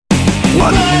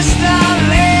one.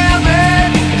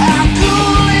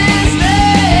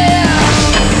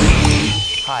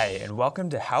 Hi, and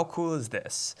welcome to How Cool Is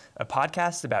This, a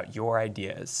podcast about your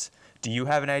ideas. Do you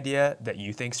have an idea that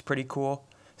you think's pretty cool?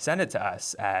 Send it to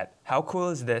us at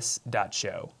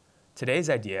howcoolisthis.show. Today's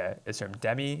idea is from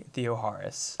Demi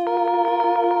Theoharis.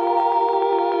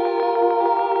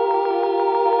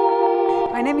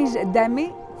 My name is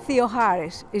Demi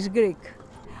Theoharis, it's Greek.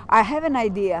 I have an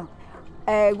idea.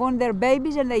 When they're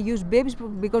babies and they use bibs,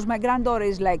 because my granddaughter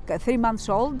is like 3 months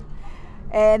old,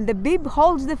 and the bib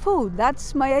holds the food.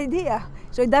 That's my idea.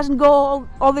 So it doesn't go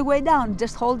all the way down,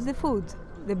 just holds the food,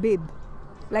 the bib.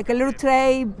 Like a little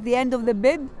tray, the end of the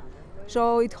bib,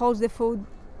 so it holds the food.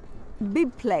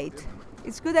 Bib plate.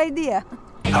 It's a good idea.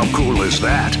 How cool is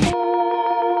that?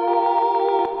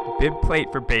 Bib plate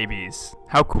for babies.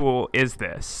 How cool is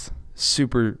this?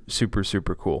 Super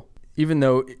cool. Even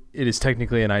though it is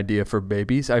technically an idea for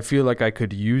babies, I feel like I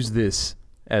could use this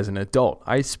as an adult.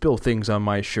 I spill things on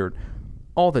my shirt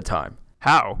all the time.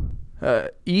 How?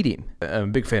 Eating. I'm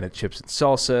a big fan of chips and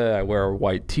salsa. I wear a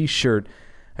white t-shirt.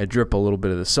 I drip a little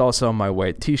bit of the salsa on my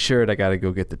white t-shirt. I gotta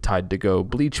go get the Tide to Go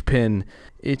bleach pen.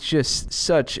 It's just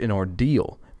such an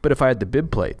ordeal. But if I had the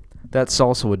bib plate, that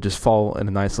salsa would just fall in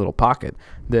a nice little pocket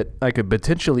that I could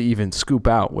potentially even scoop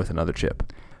out with another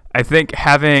chip. I think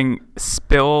having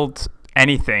spilled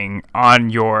anything on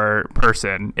your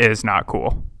person is not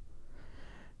cool.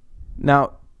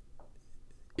 Now,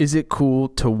 is it cool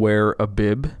to wear a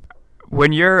bib?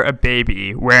 When you're a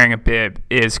baby, wearing a bib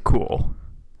is cool.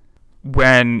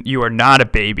 When you are not a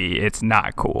baby, it's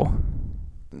not cool.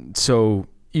 So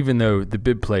even though the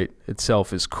bib plate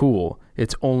itself is cool,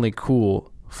 it's only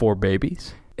cool for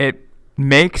babies? It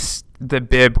makes the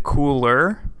bib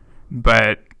cooler,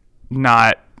 but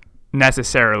not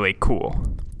necessarily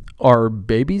cool. Are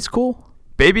babies cool?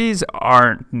 Babies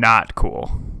aren't not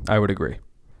cool. I would agree.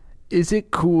 Is it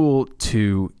cool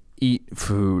to eat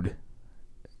food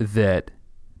that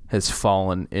has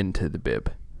fallen into the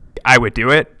bib? I would do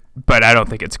it, but I don't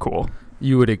think it's cool.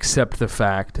 You would accept the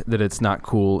fact that it's not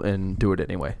cool and do it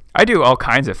anyway? I do all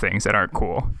kinds of things that aren't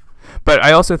cool. But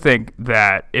I also think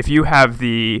that if you have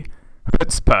the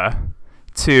chutzpah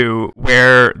to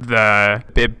wear the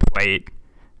bib plate,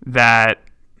 that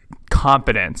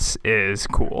confidence is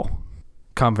cool.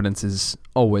 Confidence is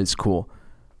always cool.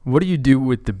 What do you do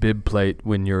with the bib plate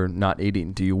when you're not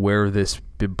eating? Do you wear this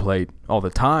bib plate all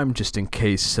the time just in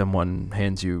case someone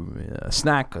hands you a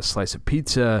snack, a slice of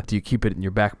pizza? Do you keep it in your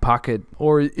back pocket?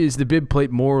 Or is the bib plate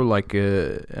more like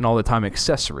an all-the-time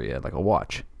accessory, like a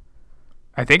watch?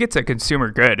 I think it's a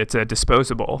consumer good. It's a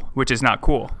disposable, which is not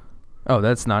cool. Oh,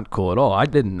 that's not cool at all. I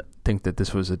didn't think that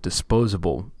this was a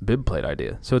disposable bib plate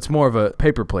idea. So it's more of a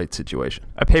paper plate situation.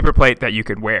 A paper plate that you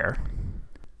could wear.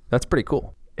 That's pretty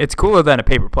cool. It's cooler than a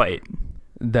paper plate.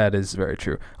 That is very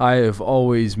true. I have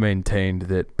always maintained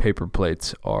that paper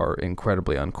plates are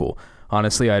incredibly uncool.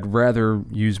 Honestly, I'd rather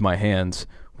use my hands,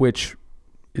 which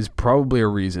is probably a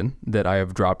reason that I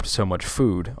have dropped so much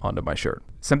food onto my shirt.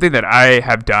 Something that I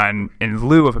have done in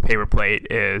lieu of a paper plate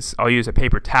is I'll use a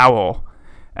paper towel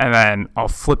and then I'll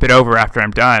flip it over after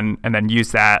I'm done and then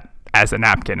use that as a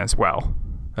napkin as well.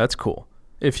 That's cool.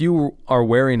 If you are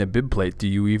wearing a bib plate, do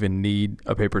you even need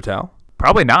a paper towel?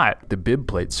 Probably not. The bib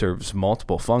plate serves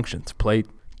multiple functions. Plate,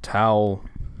 towel,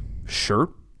 shirt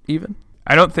even?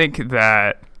 I don't think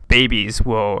that babies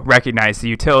will recognize the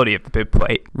utility of the bib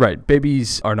plate. Right.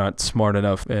 Babies are not smart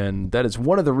enough, and that is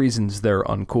one of the reasons they're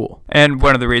uncool. And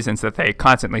one of the reasons that they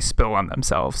constantly spill on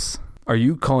themselves. Are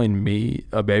you calling me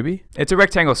a baby? It's a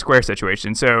rectangle square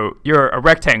situation, so you're a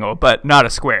rectangle, but not a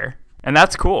square. And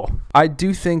that's cool. I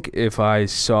do think if I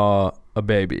saw a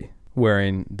baby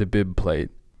wearing the bib plate,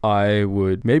 I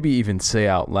would maybe even say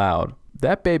out loud,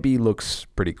 that baby looks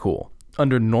pretty cool.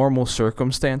 Under normal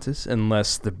circumstances,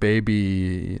 unless the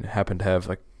baby happened to have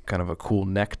like kind of a cool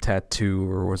neck tattoo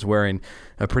or was wearing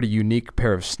a pretty unique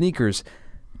pair of sneakers,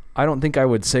 I don't think I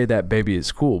would say that baby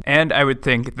is cool. And I would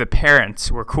think the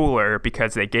parents were cooler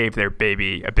because they gave their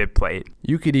baby a bib plate.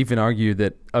 You could even argue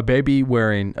that a baby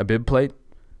wearing a bib plate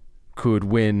could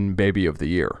win Baby of the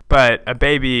Year. But a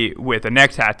baby with a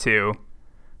neck tattoo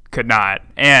could not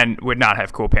and would not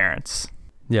have cool parents.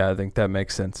 Yeah, I think that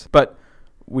makes sense. But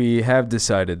we have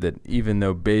decided that even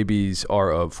though babies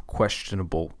are of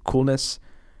questionable coolness,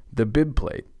 the bib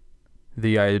plate,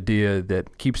 the idea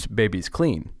that keeps babies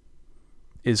clean,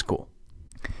 is cool.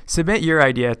 Submit your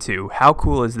idea to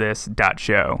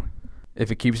howcoolisthis.show.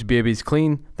 If it keeps babies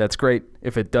clean, that's great.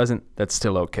 If it doesn't, that's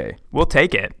still okay. We'll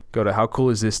take it. Go to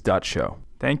howcoolisthis.show.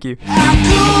 Thank you. How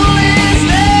cool is